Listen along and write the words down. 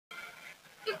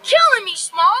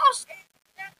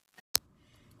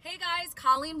Hey guys,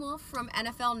 Colleen Wolfe from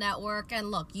NFL Network, and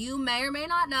look, you may or may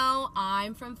not know,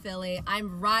 I'm from Philly.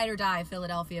 I'm ride or die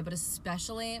Philadelphia, but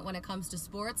especially when it comes to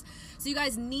sports. So you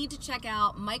guys need to check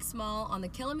out Mike Small on the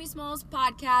Killing Me Smalls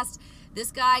podcast.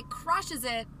 This guy crushes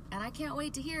it, and I can't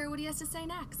wait to hear what he has to say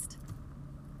next.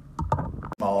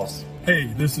 Smalls.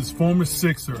 Hey, this is former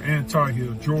Sixer and Tar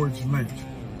Heel George Lynch.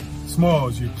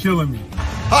 Smalls, you're killing me.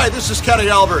 Hi, this is Kenny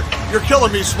Albert. You're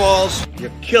killing me, Smalls.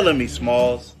 You're killing me,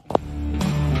 Smalls.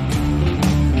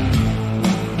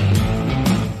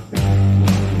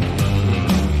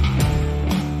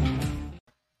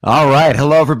 All right.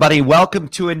 Hello, everybody. Welcome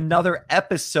to another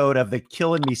episode of the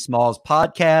Killing Me Smalls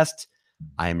podcast.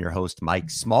 I am your host, Mike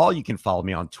Small. You can follow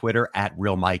me on Twitter at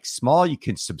 @RealMikeSmall. You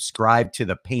can subscribe to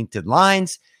the Painted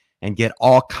Lines and get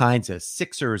all kinds of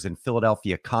Sixers and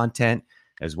Philadelphia content,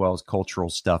 as well as cultural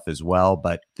stuff as well.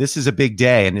 But this is a big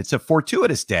day, and it's a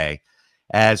fortuitous day,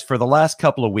 as for the last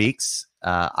couple of weeks,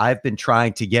 I've been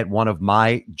trying to get one of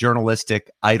my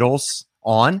journalistic idols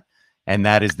on, and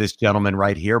that is this gentleman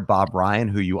right here, Bob Ryan,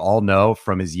 who you all know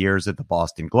from his years at the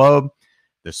Boston Globe,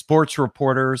 the sports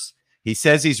reporters. He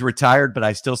says he's retired, but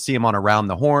I still see him on Around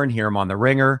the Horn, hear him on The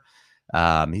Ringer.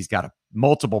 He's got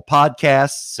multiple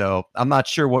podcasts, so I'm not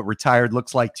sure what retired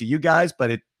looks like to you guys,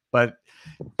 but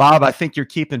Bob, I think you're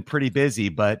keeping pretty busy,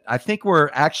 but I think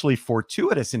we're actually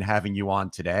fortuitous in having you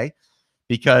on today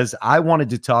because I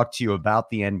wanted to talk to you about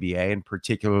the NBA and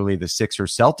particularly the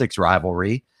Sixers-Celtics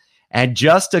rivalry. And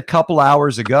just a couple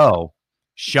hours ago,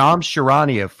 Shams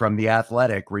Charania from The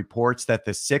Athletic reports that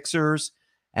the Sixers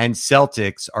and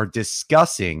Celtics are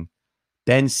discussing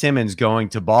Ben Simmons going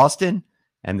to Boston,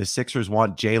 and the Sixers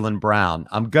want Jaylen Brown.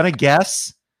 I'm going to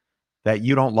guess that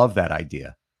you don't love that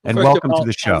idea. And welcome to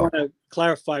the show. I want to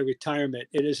clarify retirement.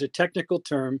 It is a technical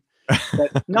term.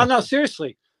 But no,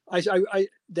 seriously. I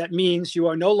that means you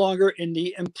are no longer in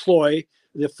the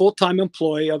full-time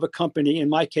employee of a company, in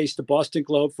my case, the Boston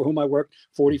Globe, for whom I worked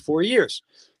 44 years.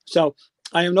 So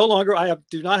I am no longer,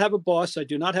 do not have a boss. I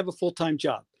do not have a full-time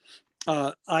job.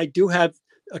 I do have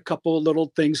a couple of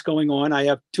little things going on. I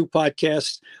have 2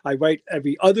 podcasts. I write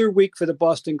every other week for the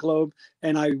Boston Globe,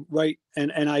 and I write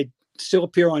and I still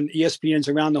appear on ESPN's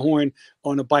Around the Horn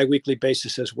on a biweekly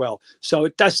basis as well. So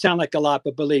it does sound like a lot,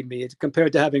 but believe me,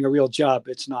 compared to having a real job,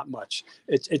 it's not much.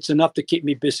 It's enough to keep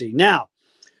me busy. Now,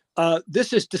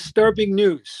 this is disturbing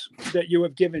news that you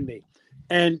have given me.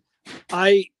 And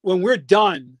when we're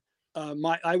done,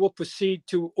 I will proceed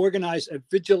to organize a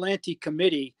vigilante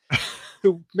committee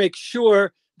to make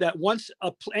sure that once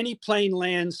any plane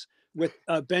lands with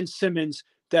Ben Simmons,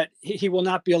 that he will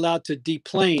not be allowed to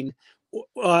deplane.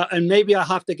 And maybe I'll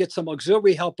have to get some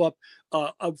auxiliary help up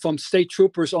from state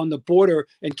troopers on the border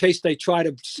in case they try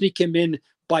to sneak him in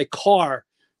by car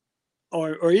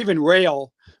or even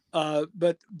rail.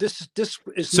 But this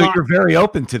is so you're very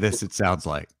open to this, it sounds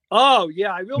like. Oh,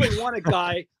 yeah. I really want a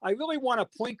guy. I really want a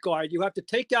point guard you have to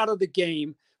take out of the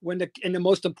game in the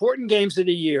most important games of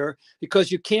the year because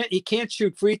he can't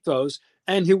shoot free throws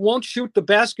and he won't shoot the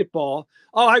basketball.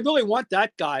 Oh, I really want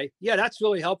that guy. Yeah, that's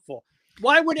really helpful.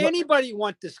 Why would anybody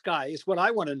want this guy is what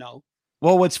I want to know.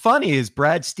 Well, what's funny is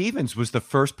Brad Stevens was the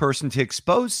first person to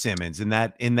expose Simmons in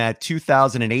that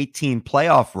 2018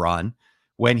 playoff run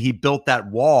when he built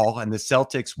that wall and the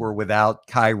Celtics were without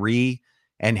Kyrie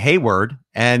and Hayward.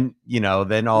 And,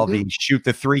 then all the shoot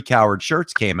the 3 coward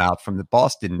shirts came out from the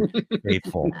Boston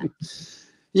faithful.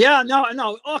 Yeah,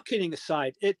 no, all kidding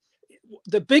aside,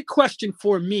 the big question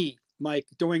for me, Mike,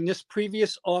 during this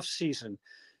previous offseason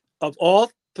of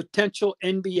all potential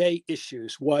NBA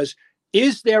issues was,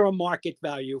 is there a market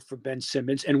value for Ben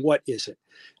Simmons and what is it?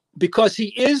 Because he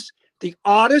is the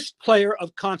oddest player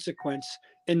of consequence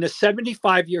in the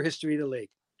 75-year history of the league.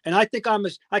 And I think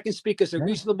I can speak as a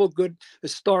reasonable good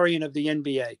historian of the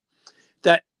NBA,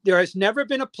 that there has never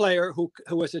been a player who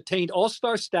has attained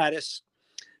all-star status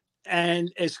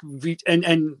and is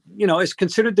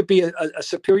considered to be a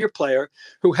superior player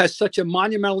who has such a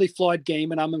monumentally flawed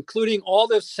game. And I'm including all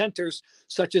the centers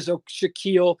such as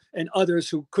Shaquille and others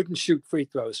who couldn't shoot free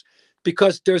throws,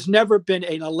 because there's never been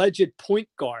an alleged point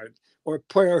guard or a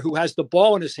player who has the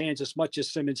ball in his hands as much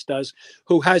as Simmons does,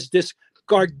 who has this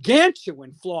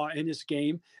gargantuan flaw in his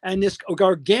game and this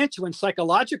gargantuan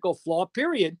psychological flaw,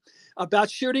 period,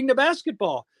 about shooting the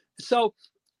basketball. So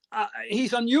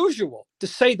he's unusual, to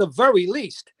say the very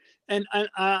least. And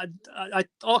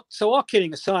all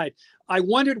kidding aside, I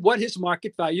wondered what his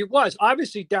market value was.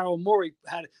 Obviously, Daryl Morey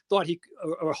thought he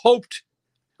or hoped.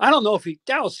 I don't know if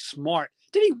Daryl's smart.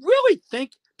 Did he really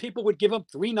think people would give him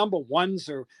 3 number ones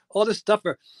or all this stuff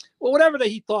or whatever that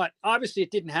he thought? Obviously,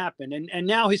 it didn't happen. And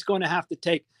now he's going to have to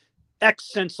take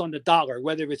X cents on the dollar,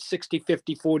 whether it's 60,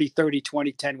 50, 40, 30,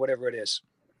 20, 10, whatever it is.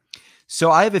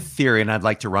 So I have a theory, and I'd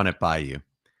like to run it by you.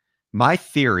 My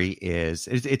theory is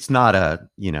it's not a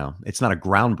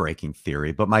groundbreaking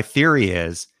theory, but my theory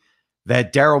is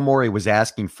that Daryl Morey was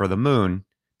asking for the moon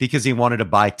because he wanted to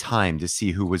buy time to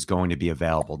see who was going to be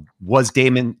available. Was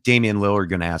Damian Lillard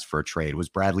going to ask for a trade? Was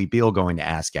Bradley Beal going to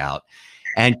ask out?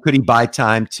 And could he buy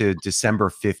time to December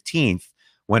 15th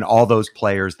when all those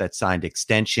players that signed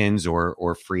extensions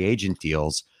or free agent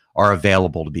deals are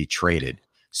available to be traded?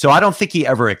 So I don't think he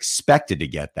ever expected to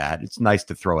get that. It's nice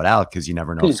to throw it out because you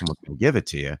never know if someone's going to give it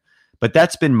to you. But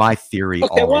that's been my theory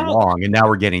all along, and now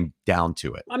we're getting down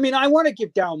to it. I mean, I want to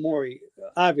give Daryl Morey,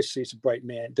 obviously he's a bright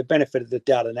man, the benefit of the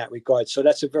doubt in that regard. So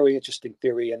that's a very interesting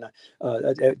theory, and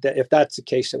if that's the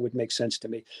case, that would make sense to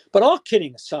me. But all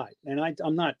kidding aside, and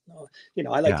I'm not,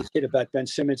 I like to kid about Ben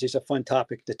Simmons. He's a fun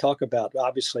topic to talk about,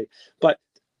 obviously. But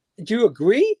do you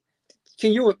agree?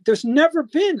 There's never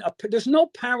been there's no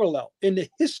parallel in the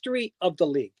history of the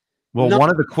league. Well, one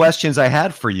of the questions I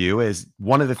had for you is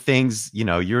one of the things,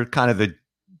 you're kind of the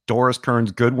Doris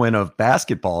Kearns Goodwin of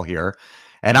basketball here.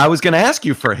 And I was going to ask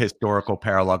you for a historical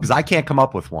parallel because I can't come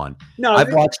up with one. No,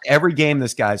 I've watched every game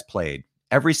this guy's played,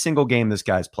 every single game this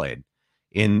guy's played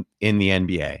in the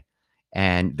NBA.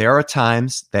 And there are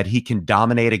times that he can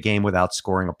dominate a game without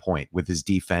scoring a point with his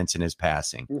defense and his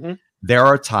passing. Mm-hmm. There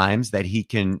are times that he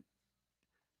can,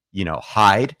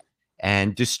 hide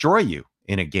and destroy you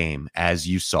in a game, as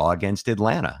you saw against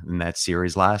Atlanta in that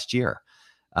series last year.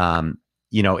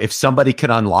 If somebody could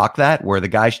unlock that,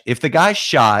 if the guy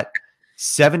shot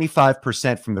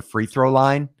 75% from the free throw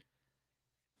line,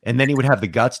 and then he would have the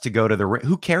guts to go to the rim,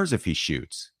 who cares if he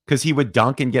shoots? Because he would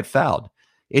dunk and get fouled.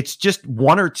 It's just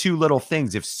one or two little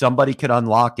things. If somebody could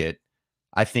unlock it,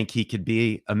 I think he could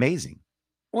be amazing.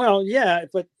 Well, yeah,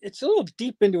 but it's a little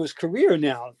deep into his career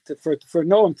now for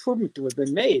no improvement to have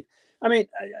been made. I mean,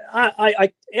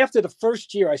 I after the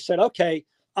first year, I said, okay,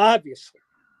 obviously,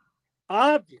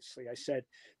 I said,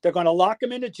 they're going to lock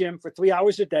him in the gym for 3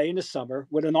 hours a day in the summer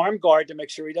with an armed guard to make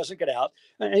sure he doesn't get out.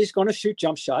 And he's going to shoot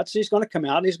jump shots. He's going to come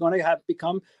out and he's going to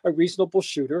become a reasonable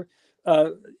shooter,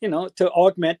 to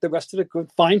augment the rest of the good,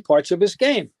 fine parts of his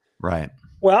game. Right.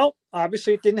 Well,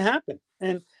 obviously it didn't happen.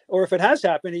 Or if it has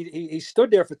happened, he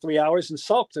stood there for 3 hours and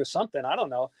sulked or something. I don't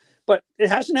know. But it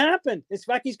hasn't happened. In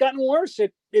fact, he's gotten worse.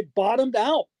 It bottomed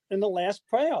out in the last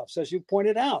playoffs, as you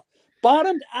pointed out.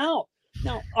 Bottomed out.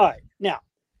 Now, all right. Now,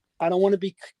 I don't want to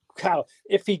be cow.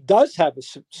 If he does have a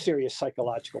serious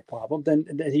psychological problem, then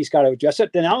he's got to address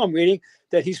it. Then now I'm reading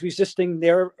that he's resisting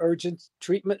their urgent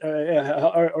treatment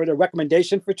or the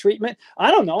recommendation for treatment.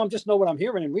 I don't know. I just know what I'm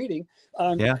hearing and reading.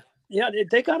 Yeah,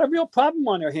 they got a real problem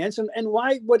on their hands. And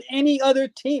why would any other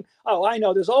team? Oh, I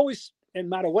know. There's always, no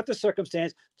matter what the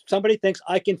circumstance, somebody thinks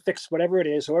I can fix whatever it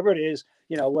is, whoever it is,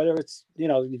 whether it's,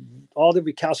 all the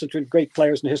recalcitrant great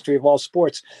players in the history of all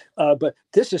sports. But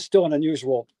this is still an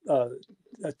unusual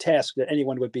task that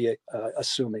anyone would be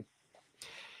assuming.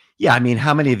 Yeah, I mean,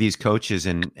 how many of these coaches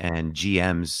and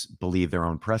GMs believe their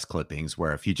own press clippings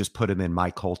where if you just put them in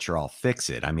my culture, I'll fix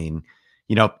it? I mean,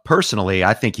 personally,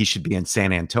 I think he should be in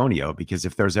San Antonio because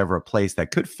if there's ever a place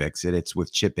that could fix it, it's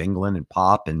with Chip England and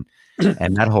Pop and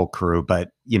that whole crew.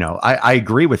 But, I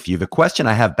agree with you. The question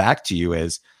I have back to you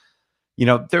is,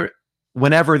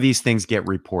 whenever these things get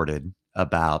reported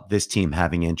about this team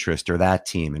having interest or that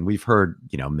team, and we've heard,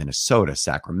 Minnesota,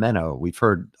 Sacramento, we've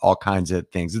heard all kinds of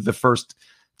things. It's the first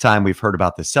time we've heard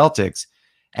about the Celtics.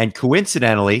 And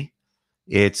coincidentally,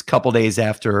 it's a couple days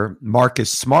after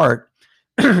Marcus Smart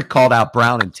called out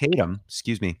Brown and Tatum.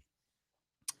 Excuse me.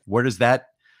 Where does that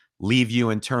leave you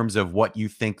in terms of what you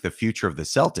think the future of the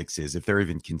Celtics is, if they're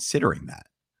even considering that?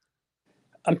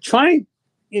 I'm trying.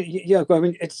 Yeah, I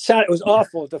mean, it was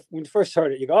awful when you first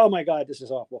heard it. You go, "Oh my God, this is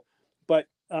awful." But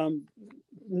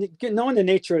knowing the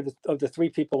nature of the three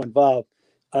people involved,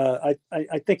 I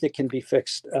think it can be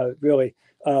fixed, really.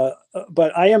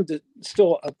 But I am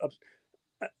still.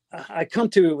 I come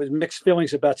to it with mixed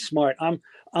feelings about Smart.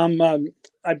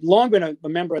 I've long been a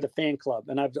member of the fan club,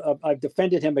 and I've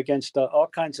defended him against all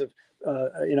kinds of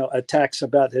attacks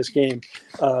about his game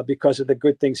because of the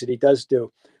good things that he does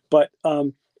do. But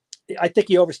I think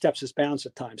he oversteps his bounds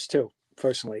at times too,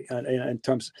 personally, in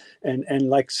terms and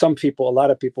like some people, a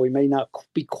lot of people, he may not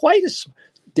be quite as,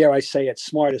 dare I say it,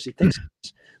 smart as he thinks he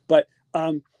is. But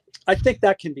I think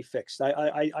that can be fixed.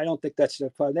 I don't think that's the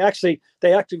problem.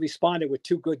 They actually responded with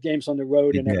two good games on the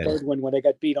road, and a third one when they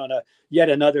got beat on yet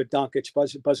another Doncic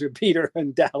buzzer beater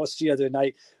in Dallas the other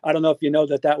night. I don't know if you know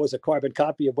that was a carbon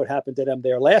copy of what happened to them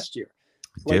there last year.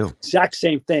 Exact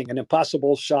same thing. An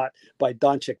impossible shot by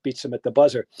Doncic beats him at the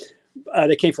buzzer.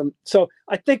 They came from. So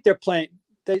I think they're playing.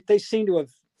 They seem to have,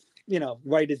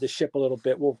 righted the ship a little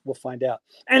bit. We'll find out.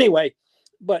 Anyway,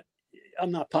 but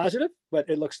I'm not positive, but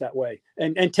it looks that way.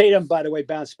 And Tatum, by the way,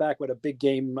 bounced back with a big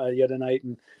game the other night.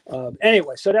 And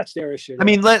anyway, so that's their issue. I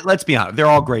mean, let's be honest. They're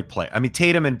all great players. I mean,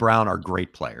 Tatum and Brown are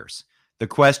great players. The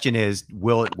question is,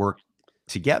 will it work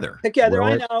together?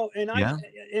 I know, and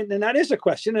and that is a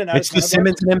question. And it's the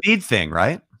Simmons and Embiid thing,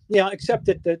 right? Yeah, except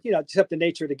the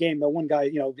nature of the game. The one guy,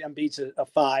 Embiid's a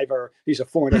 5, or he's a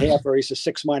 4.5, or he's a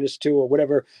 6-2, or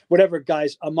whatever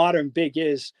guys a modern big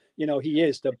is. He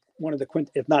is one of the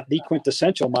if not the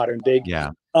quintessential modern big.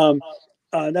 Yeah.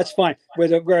 That's fine.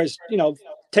 Whereas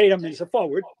Tatum is a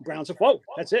forward, Brown's a forward.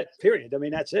 That's it. Period. I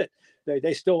mean, that's it.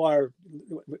 They still are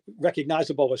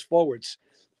recognizable as forwards.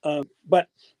 But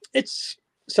it's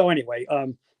so anyway.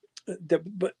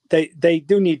 But they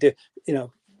do need to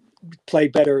play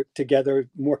better together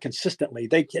more consistently.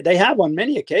 They have on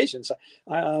many occasions.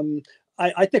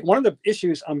 I think one of the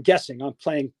issues, I'm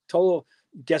playing total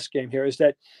guess game here, is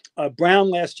that Brown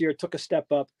last year took a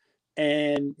step up,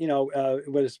 and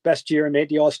it was his best year and made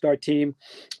the All-Star team,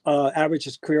 averaged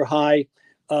his career high.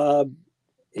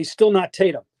 He's still not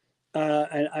Tatum.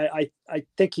 And I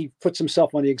think he puts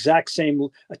himself on the exact same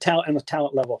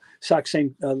talent level, exact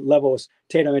same level as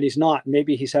Tatum, and he's not.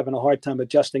 Maybe he's having a hard time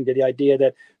adjusting to the idea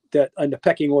that in the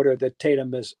pecking order that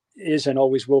Tatum is and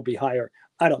always will be higher.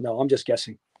 I don't know. I'm just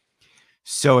guessing.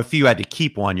 So if you had to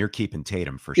keep one, you're keeping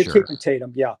Tatum for sure. You're keeping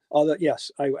Tatum, yeah. Yes,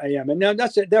 I am, and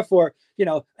that's it. Therefore,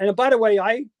 And by the way,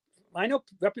 I know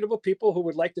reputable people who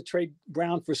would like to trade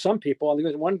Brown for some people. And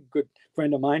there's one good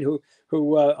friend of mine who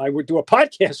I would do a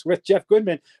podcast with, Jeff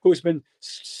Goodman, who's been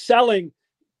selling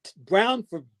Brown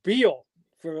for Beal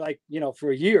for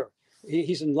for a year.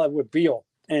 He's in love with Beal,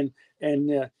 and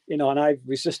I've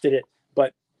resisted it,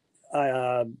 but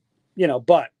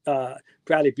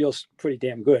Bradley Beal's pretty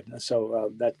damn good.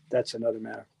 So that's another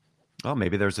matter. Oh,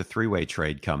 maybe there's a 3-way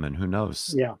trade coming. Who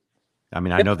knows? Yeah. I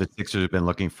mean, I know the Sixers have been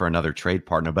looking for another trade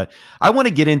partner, but I want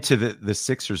to get into the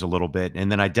Sixers a little bit,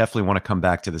 and then I definitely want to come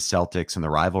back to the Celtics and the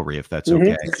rivalry, if that's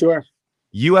okay. Sure.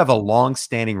 You have a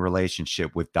long-standing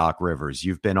relationship with Doc Rivers.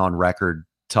 You've been on record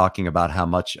talking about how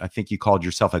much, I think you called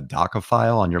yourself a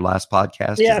Docophile on your last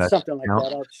podcast. Yeah, something like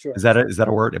that. Sure. Is that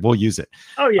a word? We'll use it.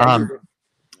 Oh,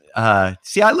 yeah.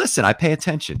 See, I listen. I pay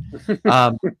attention.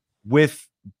 With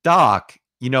Doc,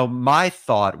 my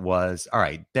thought was, all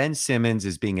right, Ben Simmons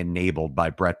is being enabled by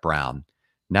Brett Brown.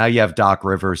 Now you have Doc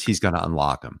Rivers. He's going to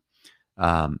unlock him.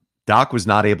 Doc was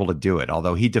not able to do it,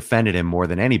 although he defended him more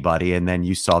than anybody. And then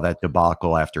you saw that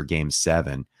debacle after Game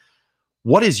 7.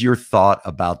 What is your thought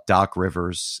about Doc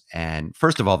Rivers? And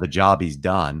first of all, the job he's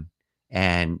done,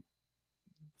 and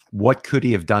what could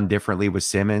he have done differently with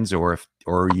Simmons? Or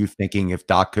are you thinking if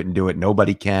Doc couldn't do it,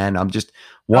 nobody can? I'm just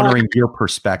wondering your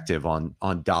perspective on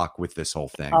Doc with this whole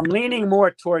thing. I'm leaning more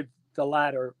toward the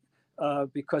latter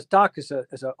because Doc is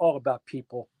all about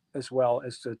people as well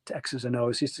as the X's and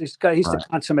O's. He's the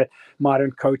consummate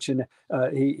modern coach, and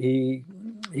he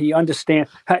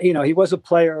understands. He was a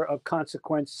player of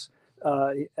consequence.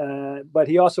 But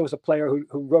he also was a player who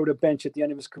rode a bench at the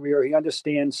end of his career. He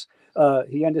understands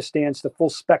the full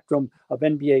spectrum of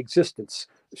NBA existence,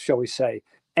 shall we say,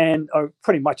 and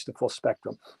pretty much the full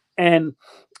spectrum. And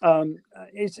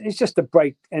he's just a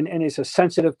bright and he's a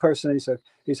sensitive person.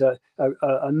 He's a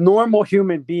normal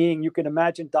human being. You can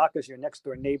imagine Doc as your next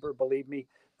door neighbor, believe me,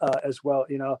 as well.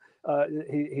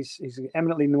 He's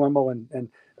eminently normal, and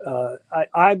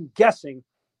I'm guessing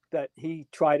that he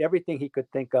tried everything he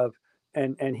could think of.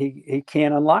 And he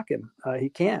can't unlock him. He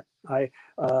can't. I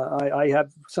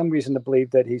have some reason to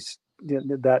believe that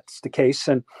that's the case,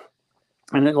 and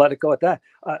then let it go at that.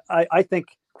 I think,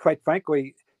 quite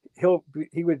frankly,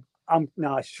 he would.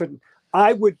 No, I shouldn't.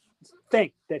 I would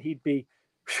think that he'd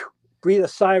breathe a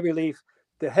sigh of relief.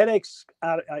 The headache's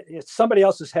out. It's somebody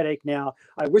else's headache now.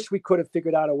 I wish we could have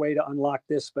figured out a way to unlock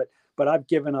this, but I've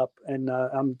given up, and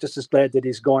I'm just as glad that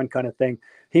he's gone, kind of thing.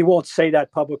 He won't say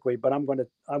that publicly, but I'm going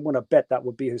to bet that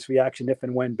will be his reaction if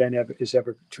and when Ben is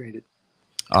ever traded.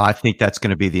 I think that's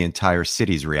going to be the entire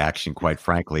city's reaction, quite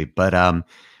frankly. But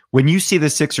when you see the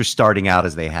Sixers starting out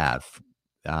as they have,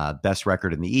 best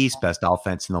record in the East, best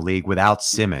offense in the league without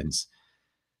Simmons,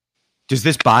 does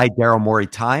this buy Daryl Morey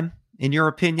time, in your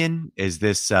opinion? Is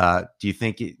this, do you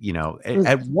think,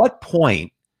 at what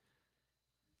point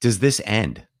does this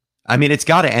end? I mean, it's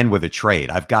got to end with a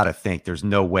trade. I've got to think there's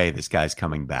no way this guy's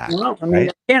coming back. Well, I mean, right?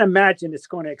 I can't imagine it's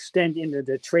going to extend into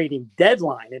the trading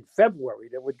deadline in February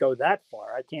that would go that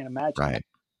far. I can't imagine. Right.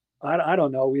 I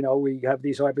don't know. We have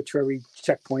these arbitrary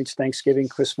checkpoints, Thanksgiving,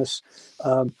 Christmas.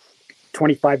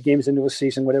 25 games into a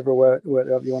season, whatever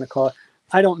you want to call it.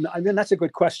 I don't know. I mean, that's a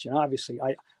good question. Obviously,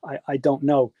 I don't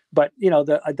know, but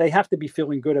they have to be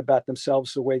feeling good about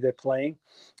themselves the way they're playing,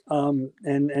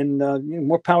 and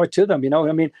more power to them.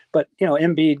 I mean, but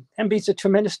Embiid's a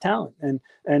tremendous talent, and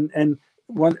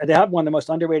they have one of the most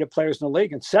underrated players in the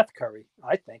league, and Seth Curry,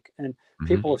 I think, and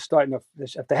people are starting to,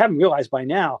 if they haven't realized by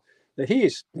now, that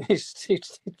he's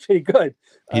pretty good.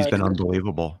 He's been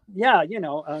unbelievable. Yeah,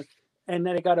 and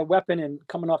then they got a weapon and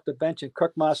coming off the bench, and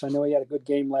Kirkmas. I know he had a good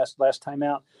game last time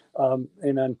out.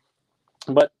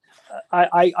 But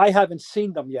I haven't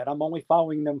seen them yet. I'm only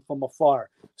following them from afar,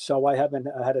 so I haven't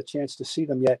had a chance to see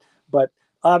them yet. But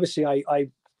obviously, I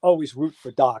always root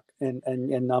for Doc, and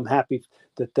I'm happy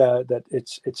that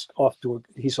it's off to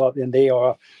he's off and they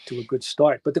are to a good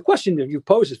start. But the question that you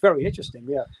pose is very interesting.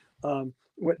 Yeah,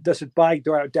 does it buy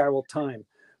Daryl time?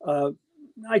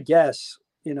 I guess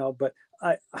but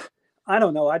I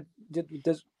don't know.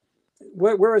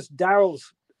 Where is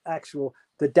Daryl's actual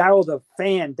Daryl the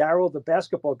fan, Daryl the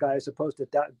basketball guy, as opposed to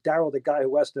Daryl the guy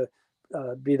who has to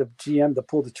be the GM to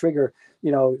pull the trigger?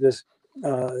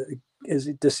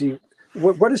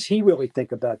 What does he really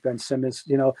think about Ben Simmons?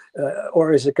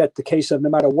 Or is it got the case of no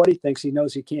matter what he thinks, he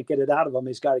knows he can't get it out of him,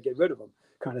 he's got to get rid of him,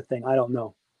 kind of thing? I don't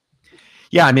know.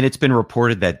 Yeah, I mean, it's been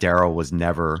reported that Daryl was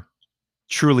never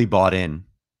truly bought in.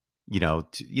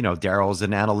 Daryl's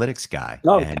an analytics guy,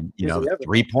 and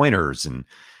 3-pointers, and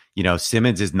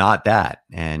Simmons is not that.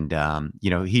 And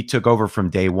he took over from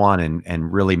day one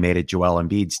and really made it Joel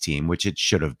Embiid's team, which it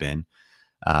should have been,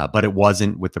 but it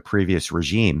wasn't with the previous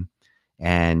regime.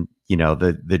 And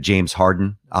the James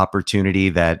Harden opportunity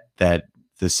that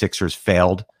the Sixers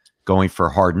failed going for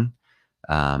Harden,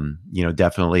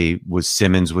 definitely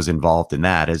Simmons was involved in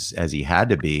that as he had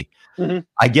to be. Mm-hmm.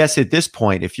 I guess at this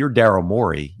point, if you're Daryl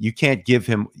Morey, you can't give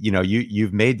him,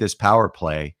 you've made this power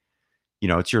play,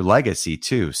 it's your legacy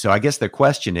too. So I guess the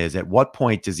question is, at what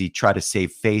point does he try to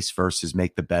save face versus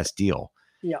make the best deal?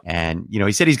 Yeah. And,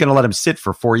 he said he's going to let him sit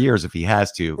for 4 years if he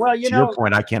has to. Well, to your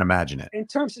point, I can't imagine it. In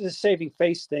terms of the saving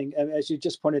face thing, as you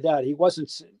just pointed out, he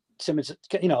wasn't Simmons,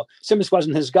 Simmons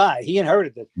wasn't his guy. He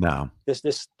inherited it. No.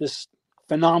 This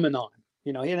phenomenon.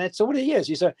 And that's what he is.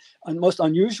 He's a most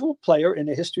unusual player in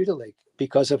the history of the league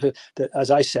because of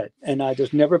as I said, and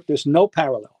there's no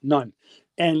parallel, none,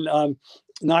 and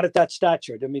not at that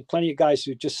stature. I mean, plenty of guys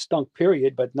who just stunk,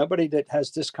 period, but nobody that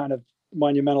has this kind of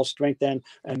monumental strength and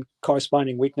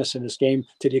corresponding weakness in his game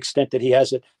to the extent that he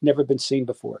has it, never been seen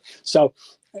before. So,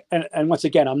 and once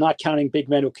again, I'm not counting big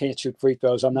men who can't shoot free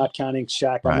throws. I'm not counting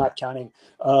Shaq. Right. I'm not counting.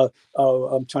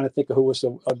 I'm trying to think of who was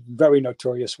a very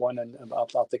notorious one, and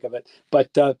I'll think of it.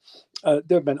 But there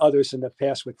have been others in the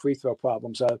past with free throw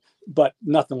problems, but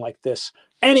nothing like this.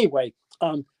 Anyway,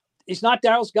 he's not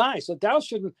Daryl's guy, so Daryl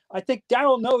shouldn't. I think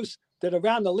Daryl knows that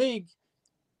around the league,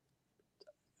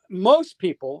 most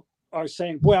people are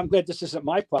saying, "Boy, I'm glad this isn't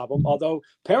my problem." Although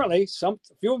apparently, a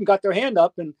few of them got their hand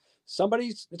up, and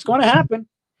it's going to happen.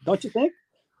 Don't you think?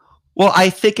 Well, I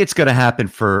think it's going to happen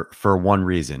for one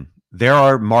reason. There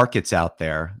are markets out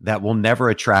there that will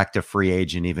never attract a free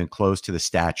agent even close to the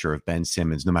stature of Ben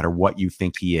Simmons, no matter what you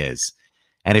think he is.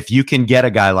 And if you can get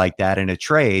a guy like that in a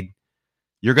trade,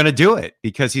 you're going to do it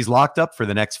because he's locked up for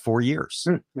the next 4 years.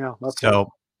 Yeah. Okay.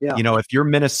 So, if you're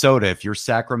Minnesota, if you're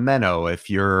Sacramento, if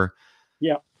you're,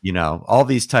 all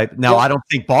these type. Now, I don't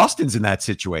think Boston's in that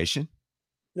situation.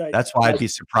 That's why I'd be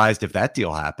surprised if that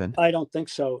deal happened. I don't think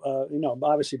so.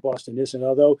 Obviously Boston isn't.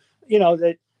 Although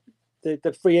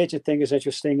the free agent thing is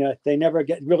interesting. They never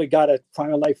really got a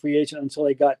final life free agent until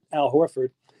they got Al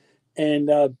Horford, and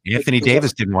Anthony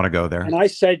Davis didn't want to go there. And I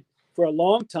said for a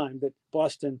long time that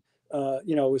Boston,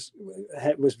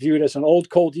 was viewed as an old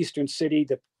cold Eastern city.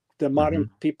 The modern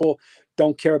people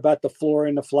don't care about the floor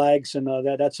and the flags and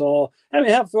that's all. I mean,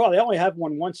 they only have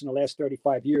one once in the last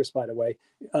 35 years, by the way.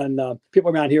 And people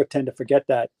around here tend to forget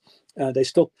that. They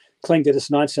still cling to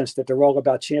this nonsense that they're all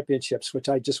about championships, which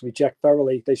I just reject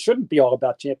thoroughly. They shouldn't be all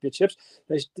about championships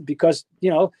because,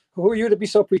 who are you to be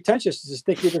so pretentious to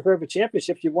think you deserve a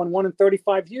championship? You won one in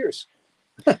 35 years.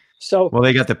 Well,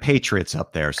 they got the Patriots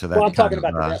up there, so that I'm talking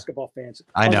about the basketball fans.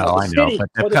 I know, but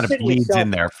that kind of bleeds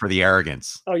in there for the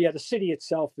arrogance. Oh yeah, the city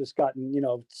itself has gotten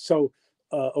so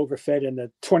overfed in the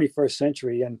 21st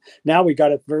century, and now we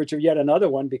got a verge of yet another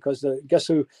one because guess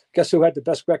who had the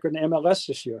best record in MLS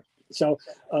this year? So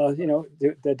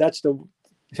that's the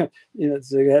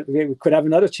we could have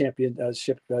another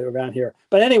championship around here.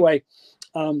 But anyway,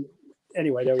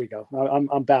 there we go.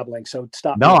 I'm babbling, so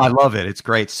stop. No, I love it. It's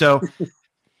great.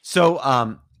 So,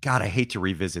 God, I hate to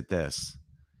revisit this.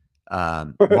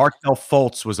 Markelle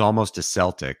Fultz was almost a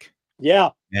Celtic. Yeah.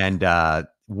 And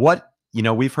what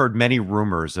we've heard many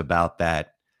rumors about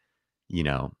that,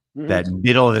 that Mhm.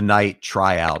 middle of the night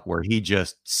tryout where he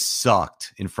just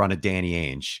sucked in front of Danny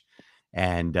Ainge,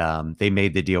 and they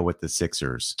made the deal with the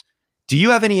Sixers. Do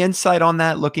you have any insight on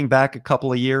that looking back a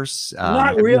couple of years? Not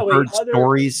Have you really. heard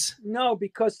stories? No,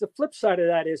 because the flip side of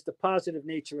that is the positive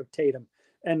nature of Tatum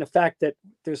and the fact that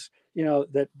there's,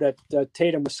 that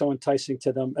Tatum was so enticing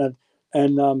to them,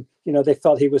 and they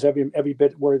felt he was every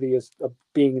bit worthy of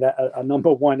being that a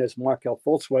number one as Markelle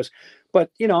Fultz was.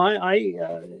 But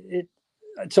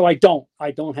so I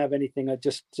don't have anything. I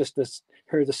just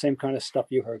heard the same kind of stuff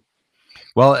you heard.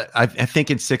 Well, I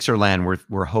think in Sixerland,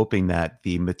 we're hoping that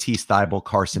the Matisse Thybulle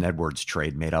Carson Edwards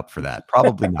trade made up for that.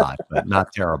 Probably not, but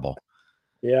not terrible.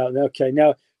 Yeah. Okay.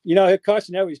 Now,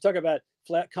 Carson Edwards, talk about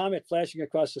comet flashing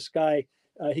across the sky.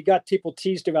 He got people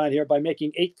teased around here by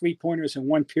making 8 3-pointers in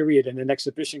one period in an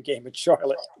exhibition game in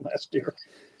Charlotte last year.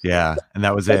 Yeah, and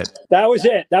that was it. That was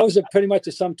it. That was pretty much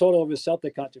the sum total of his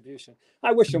Celtic contribution.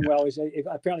 I wish him well. He's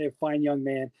apparently a fine young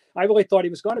man. I really thought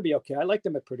he was going to be okay. I liked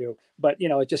him at Purdue, but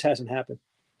it just hasn't happened.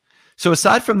 So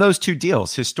aside from those two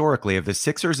deals, historically, have the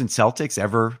Sixers and Celtics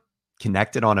ever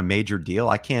connected on a major deal?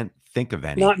 I can't think of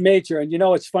any. Not major. And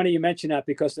it's funny you mention that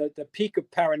because the peak of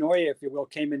paranoia, if you will,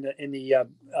 came in the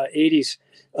 80s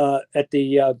at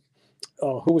the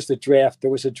who was the draft?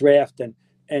 There was a draft, and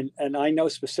I know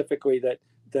specifically that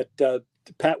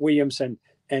Pat Williams and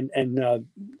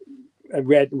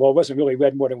Red, well, it wasn't really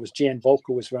Redmore, it was Jan Volk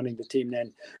who was running the team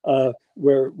then.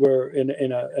 Were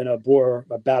in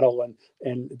a battle,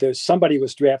 and there's somebody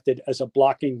was drafted as a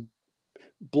block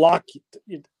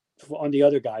on the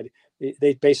other guy.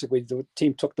 They basically, the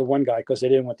team took the one guy because they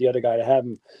didn't want the other guy to have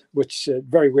him, which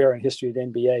very rare in history of the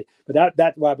NBA. But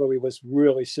that rivalry was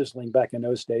really sizzling back in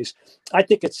those days. I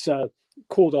think it's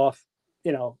cooled off.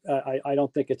 I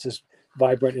don't think it's as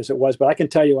vibrant as it was, but I can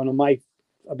tell you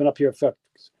I've been up here for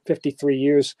 53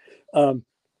 years.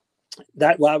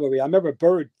 That rivalry, I remember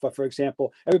Bird, for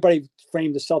example, everybody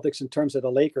framed the Celtics in terms of the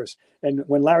Lakers. And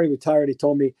when Larry retired, he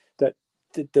told me that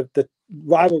the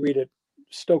rivalry that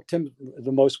stoked him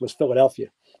the most was Philadelphia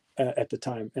at the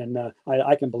time. And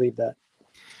I can believe that.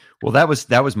 Well, that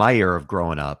was my era of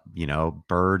growing up,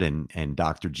 Bird and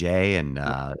Dr. J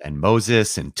and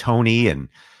Moses and Tony and,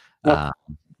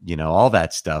 all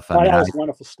that stuff. That was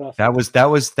wonderful stuff. That was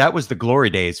the glory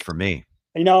days for me.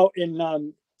 I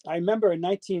remember in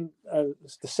the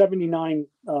 79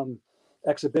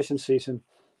 exhibition season.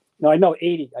 No, I know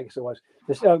 80, I guess it was.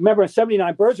 I remember in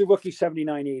 79, Birds were rookie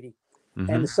 79-80. Mm-hmm.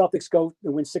 And the Celtics go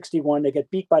and win 61. They get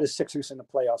beat by the Sixers in the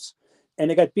playoffs. And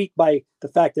they got beat by the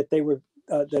fact that they were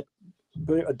that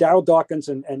Darryl Dawkins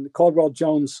and Caldwell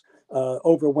Jones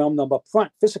overwhelmed them up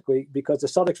front physically because the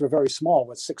Celtics were very small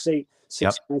with 6'8",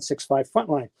 6'9", 6'5" front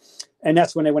line. And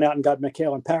that's when they went out and got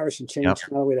McHale and Parrish and changed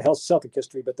not only the Celtic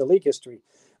history, but the league history.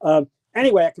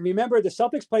 Anyway, I can remember the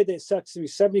Celtics played the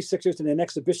 76ers in an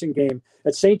exhibition game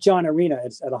at St. John Arena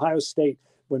at Ohio State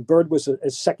when Bird was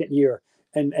his second year.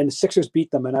 And the Sixers beat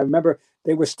them. And I remember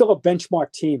they were still a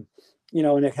benchmark team, and I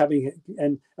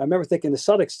remember thinking the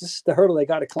Celtics, this is the hurdle they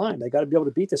got to climb. They got to be able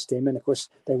to beat this team. And of course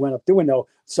they went up doing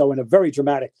so in a very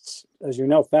dramatic, as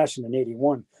fashion in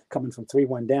 81, coming from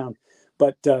 3-1 down.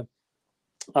 But then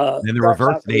the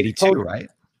reverse in 82, right?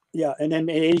 Yeah. And then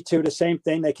in 82, the same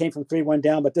thing. They came from 3-1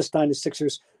 down, but this time the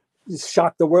Sixers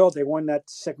shocked the world. They won that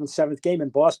seventh game in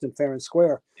Boston, fair and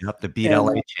square. Yep, the beat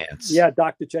LA chance. Yeah,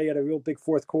 Dr. J had a real big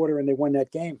fourth quarter, and they won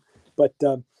that game. But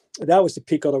that was the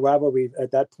peak of the rivalry at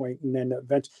that point. And then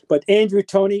but Andrew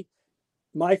Toney,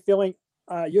 my feeling,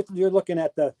 you're looking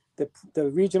at the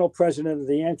regional president of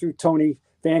the Andrew Toney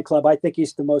fan club. I think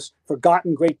he's the most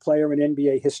forgotten great player in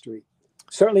NBA history,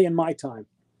 certainly in my time.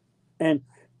 And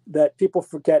that people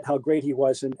forget how great he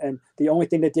was. And the only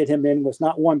thing that did him in was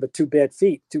not one, but two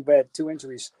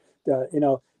injuries.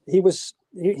 He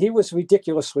was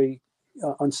ridiculously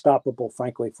unstoppable,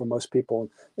 frankly, for most people.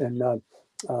 And,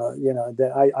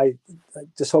 I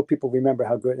just hope people remember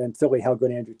how good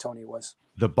Andrew Toney was.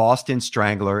 The Boston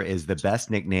Strangler is the best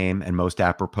nickname and most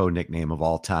apropos nickname of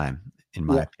all time, in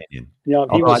my opinion.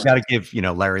 Although I got to give,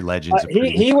 Larry Legends.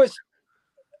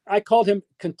 I called him,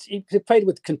 he played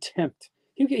with contempt.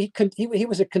 He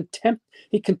was a contempt.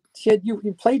 He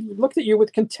looked at you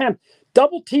with contempt.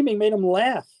 Double teaming made him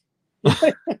laugh.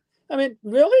 I mean,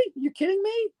 really? You kidding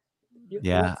me?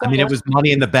 Yeah. I mean, it was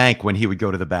money in the bank when he would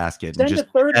go to the basket. Then just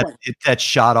the third one. That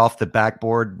shot off the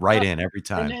backboard right in every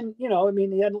time. And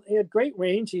then, he had great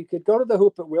range. He could go to the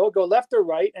hoop at will, go left or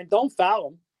right, and don't foul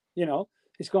him.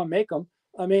 He's going to make them.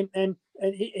 I mean, and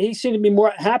he seemed to be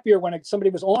more happier when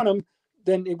somebody was on him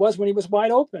than it was when he was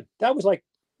wide open. That was like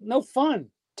no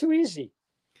fun. Too easy.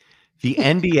 The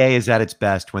NBA is at its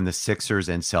best when the Sixers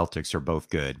and Celtics are both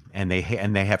good, and they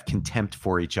have contempt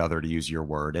for each other, to use your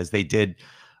word, as they did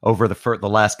over the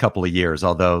last couple of years.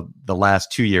 Although the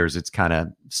last 2 years, it's kind of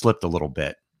slipped a little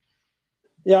bit.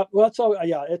 Yeah, well, it's all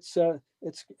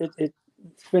it's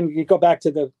been, you go back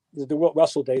to the Wilt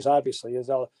Russell days, obviously, is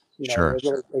all, Sure.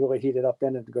 it really heated up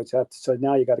then, and so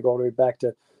now you got to go all the way back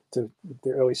to the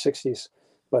early '60s.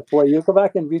 But boy, you go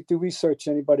back and do research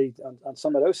anybody on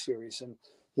some of those series, and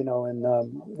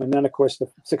and then of course the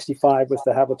 '65 was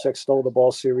the Havlicek stole the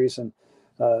ball series, and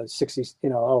 '60s,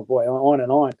 oh boy, on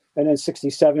and on. And then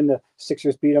 '67, the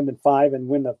Sixers beat them in 5 and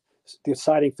win the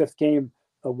deciding 5th game,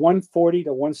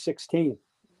 140-116,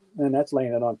 and that's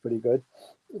laying it on pretty good.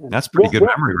 And that's pretty good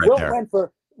memory right there. Went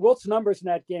for Wilt's numbers in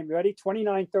that game. You ready?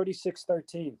 29, 36,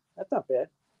 13. That's not bad.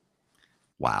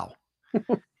 Wow.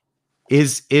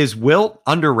 Is Wilt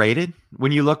underrated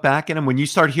when you look back at him? When you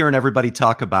start hearing everybody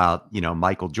talk about,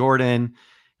 Michael Jordan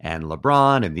and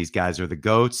LeBron and these guys are the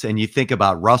GOATs, and you think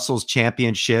about Russell's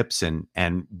championships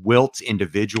and Wilt's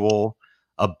individual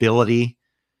ability,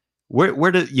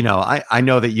 where do, I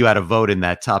know that you had a vote in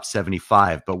that top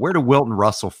 75, but where do Wilt and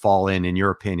Russell fall in your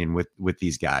opinion, with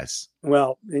these guys?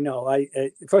 Well,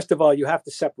 first of all, you have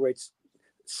to separate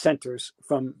centers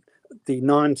from the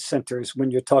non-centers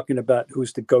when you're talking about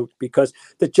who's the GOAT, because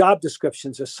the job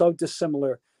descriptions are so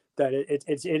dissimilar that it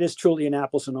is truly an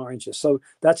apples and oranges. So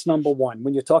that's number one.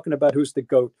 When you're talking about who's the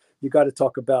GOAT, you got to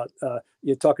talk about,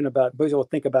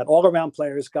 think about all around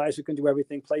players, guys who can do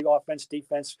everything, play offense,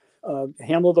 defense,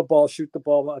 handle the ball, shoot the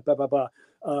ball, blah, blah, blah.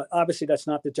 Obviously, that's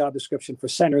not the job description for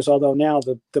centers, although now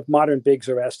the modern bigs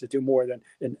are asked to do more than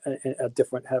a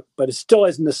different, but it still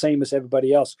isn't the same as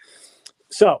everybody else.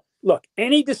 So look,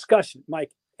 any discussion,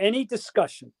 Mike,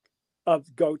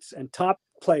 of GOATs and top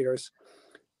players,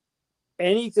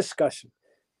 any discussion,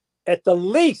 at the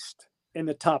least in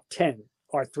the top 10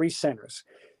 are 3 centers,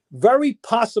 very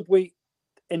possibly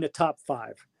in the top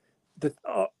 5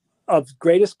 of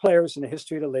greatest players in the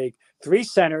history of the league. 3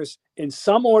 centers in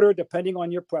some order, depending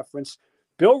on your preference: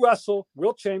 Bill Russell,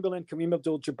 Wilt Chamberlain, Kareem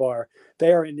Abdul-Jabbar.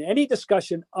 They are in any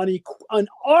discussion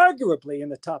unarguably in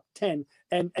the top 10,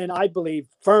 and I believe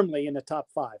firmly in the top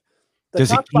 5. The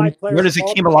top 5 players. Where does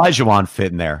Hakeem Olajuwon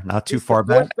fit in there? Not too far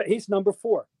back. He's number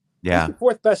 4. Yeah, he's the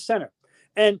 4th best center.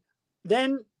 And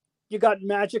then you got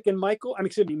Magic and Michael and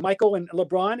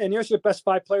LeBron, and there's your best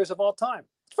 5 players of all time.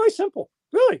 It's very simple,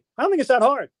 really. I don't think it's that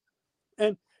hard,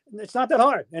 and it's not that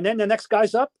hard. And then the next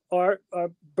guys up are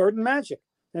Bird and Magic.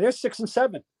 And they're 6 and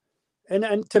 7.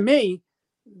 And to me,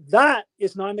 that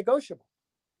is non-negotiable.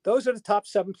 Those are the top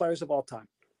 7 players of all time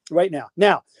right now.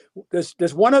 Now,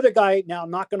 there's one other guy now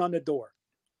knocking on the door,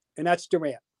 and that's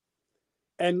Durant.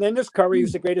 And then there's Curry,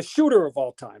 who's the greatest shooter of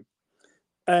all time.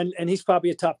 And he's probably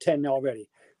a top 10 already.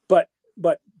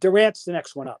 But Durant's the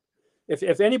next one up.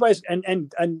 If anybody's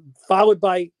and followed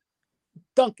by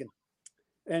Duncan.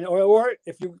 And or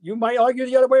if you might argue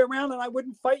the other way around, and I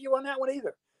wouldn't fight you on that one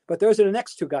either. But those are the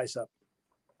next 2 guys up.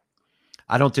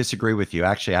 I don't disagree with you.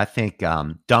 Actually, I think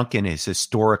Duncan is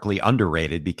historically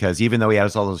underrated, because even though he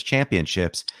has all those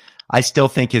championships, I still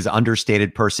think his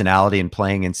understated personality and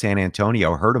playing in San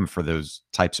Antonio hurt him for those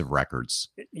types of records.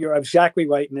 You're exactly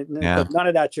right. And none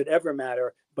of that should ever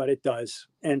matter, but it does.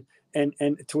 And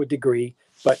to a degree,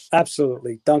 but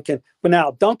absolutely Duncan. But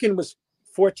now Duncan was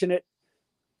fortunate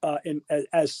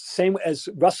same as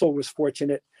Russell was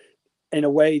fortunate in a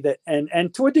way that,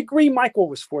 and to a degree, Michael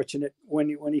was fortunate when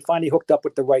he finally hooked up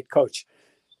with the right coach.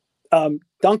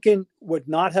 Duncan would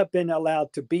not have been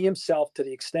allowed to be himself to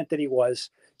the extent that he was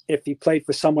if he played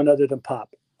for someone other than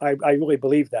Pop. I really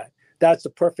believe that. That's the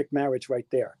perfect marriage right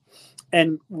there.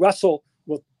 And Russell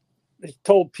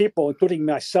told people, including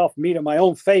myself, me to my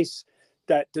own face,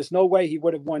 that there's no way he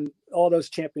would have won all those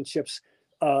championships,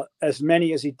 as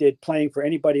many as he did playing for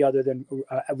anybody other than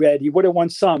Red. He would have won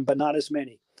some, but not as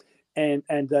many. And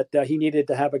that he needed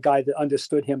to have a guy that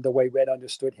understood him the way Red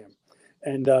understood him.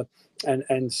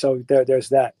 And so there's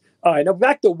that. All right, now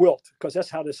back to Wilt, because that's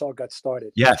how this all got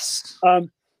started. Yes.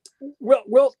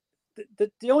 Wilt,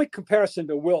 the only comparison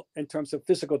to Wilt in terms of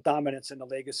physical dominance in the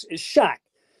league is Shaq.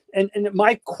 And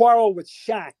my quarrel with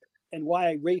Shaq and why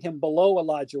I rate him below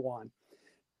Olajuwon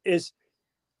is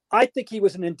I think he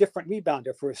was an indifferent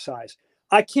rebounder for his size.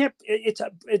 I can't.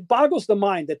 It boggles the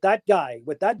mind that guy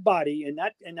with that body and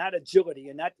that agility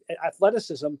and that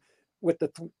athleticism, with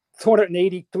the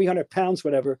 280, 300 pounds,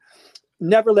 whatever,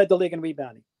 never led the league in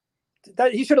rebounding.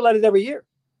 That he should have led it every year.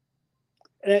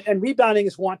 And rebounding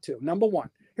is want to. Number 1,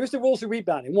 here's the rules of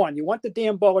rebounding. 1, you want the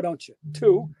damn ball, or don't you?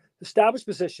 2, establish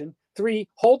position. 3,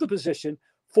 hold the position.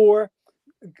 4,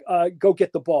 go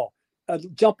get the ball.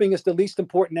 jumping is the least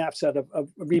important asset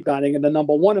of rebounding, and the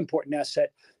number one important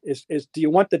asset is do you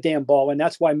want the damn ball? And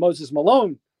that's why Moses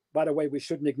Malone, by the way, we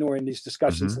shouldn't ignore in these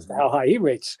discussions as to how high he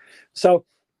rates. So,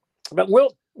 but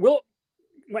Wilt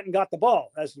went and got the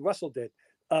ball as Russell did.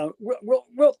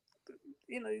 Wilt,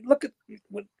 look at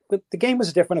the game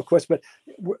was different, of course, but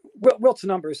Wilt's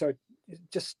numbers are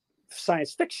just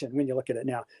science fiction when you look at it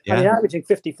now. Yeah. I mean, averaging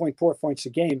 50.4 points a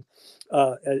game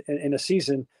in a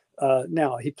season.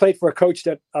 Now, he played for a coach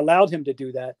that allowed him to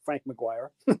do that, Frank McGuire.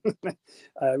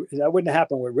 That wouldn't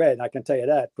happen with Red, I can tell you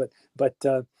that. But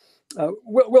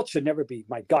Wilt should never be,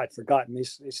 my God, forgotten.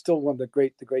 He's still one of the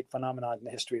great phenomenon in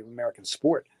the history of American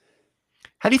sport.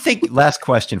 How do you think? Last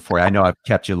question for you. I know I've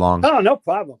kept you long. Oh, no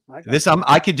problem.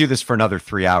 I could do this for another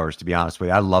 3 hours, to be honest with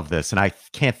you. I love this, and I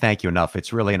can't thank you enough.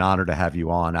 It's really an honor to have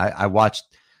you on.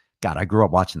 I grew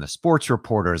up watching the Sports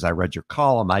Reporters. I read your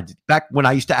column. Back when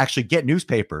I used to actually get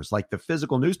newspapers, like the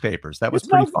physical newspapers. That was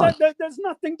pretty fun. There's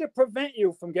nothing to prevent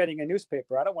you from getting a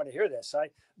newspaper. I don't want to hear this.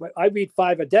 I read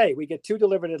 5 a day. We get 2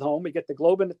 delivered at home. We get the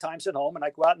Globe and the Times at home, and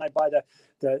I go out and I buy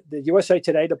the USA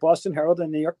Today, the Boston Herald,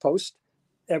 and the New York Post.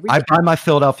 I buy my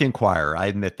Philadelphia Inquirer. I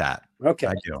admit that. Okay,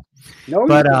 I do.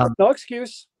 No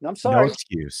excuse. I'm sorry. No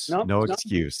excuse. No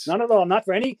excuse. None at all. Not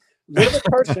for any literate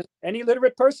person. Any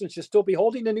literate person should still be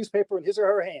holding the newspaper in his or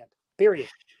her hand. Period.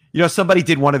 Somebody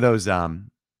did one of those.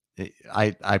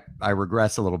 I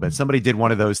regress a little bit. Somebody did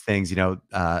one of those things.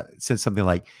 Said something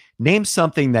like, "Name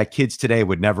something that kids today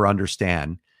would never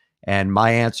understand." And my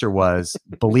answer was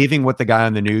believing what the guy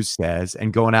on the news says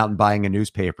and going out and buying a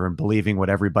newspaper and believing what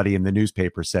everybody in the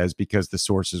newspaper says because the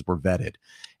sources were vetted.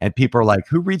 And people are like,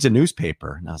 who reads a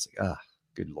newspaper? And I was like, oh,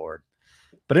 good Lord.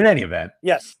 But in any event,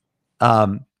 yes.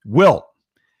 Wilt,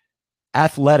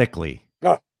 athletically,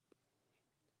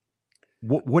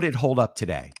 would it hold up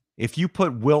today? If you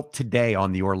put Wilt today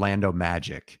on the Orlando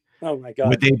Magic, oh my God,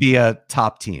 would they be a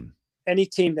top team? Any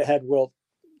team that had Wilt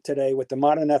today with the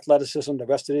modern athleticism, the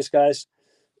rest of these guys,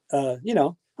 I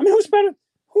mean, who's better?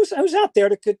 Who's out there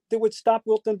that would stop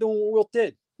Wilt from doing what Wilt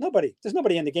did? Nobody. There's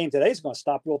nobody in the game today who's going to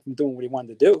stop Wilt from doing what he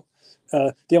wanted to do.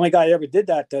 The only guy who ever did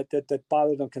that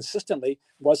bothered him consistently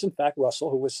was, in fact, Russell,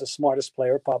 who was the smartest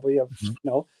player probably of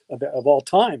all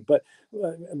time. But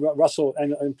Russell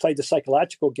and played the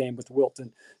psychological game with Wilt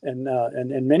and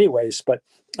in many ways. But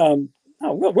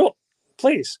Wilt,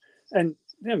 please, and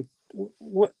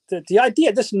the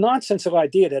idea, this nonsensical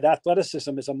idea that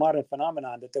athleticism is a modern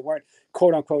phenomenon, that there weren't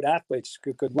quote unquote athletes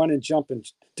who could run and jump and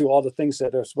do all the things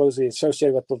that are supposedly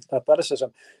associated with athleticism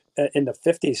in the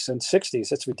 50s and 60s.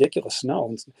 That's ridiculous.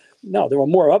 No, there were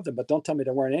more of them, but don't tell me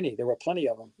there weren't any. There were plenty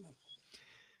of them.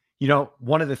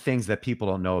 One of the things that people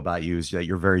don't know about you is that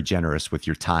you're very generous with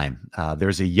your time.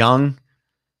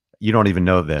 You don't even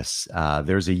know this.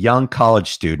 There's a young college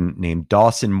student named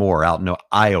Dawson Moore out in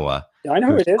Iowa. I know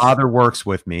who it is. His father works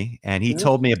with me, and he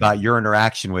told me about your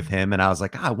interaction with him. And I was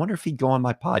like, I wonder if he'd go on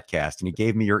my podcast. And he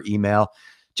gave me your email.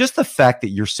 Just the fact that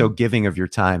you're so giving of your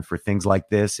time for things like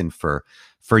this and for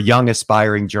young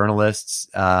aspiring journalists,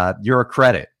 you're a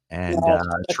credit and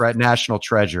national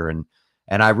treasure. And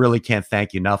I really can't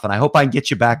thank you enough. And I hope I can get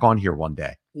you back on here one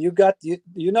day. You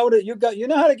know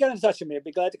how to get in touch with me. I'd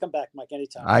be glad to come back, Mike,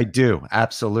 anytime. I do.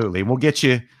 Absolutely. We'll get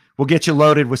you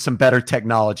loaded with some better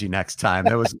technology next time.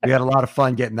 We had a lot of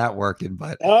fun getting that working,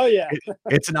 but oh yeah,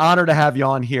 it's an honor to have you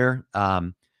on here.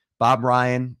 Bob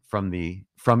Ryan from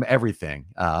everything.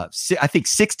 I think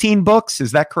 16 books.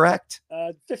 Is that correct?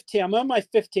 15. I'm on my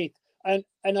 15th. And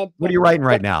what are you writing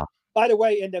right now? By the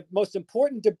way, in the most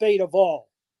important debate of all,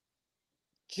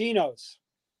 Geno's.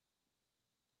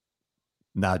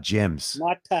 Now Jim's.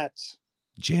 Not Pat's.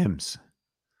 Jim's.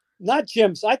 Not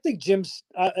Jim's. I think Jim's.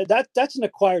 That's an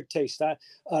acquired taste. But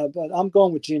I'm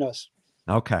going with Geno's.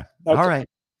 Okay. All right.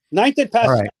 9th and Pat's.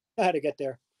 All right. I know how to get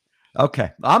there.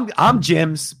 Okay. I'm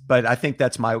Jim's, but I think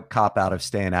that's my cop out of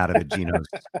staying out of the Geno's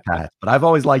Pat. But I've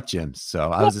always liked Jim's,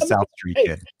 so I was a South Street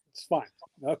kid. It's fine.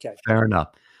 Okay. Fair enough.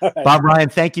 Right. Bob Ryan,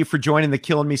 thank you for joining the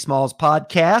Killing Me Smalls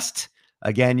podcast.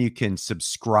 Again, you can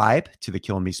subscribe to the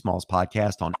Killing Me Smalls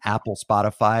podcast on Apple,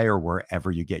 Spotify, or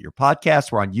wherever you get your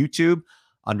podcasts. We're on YouTube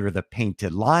under the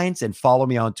Painted Lines, and follow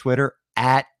me on Twitter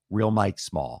at Real Mike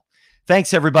Small.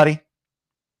 Thanks, everybody.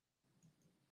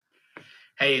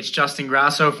 Hey, it's Justin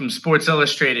Grasso from Sports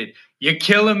Illustrated. You're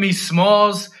killing me,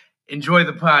 Smalls. Enjoy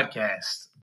the podcast.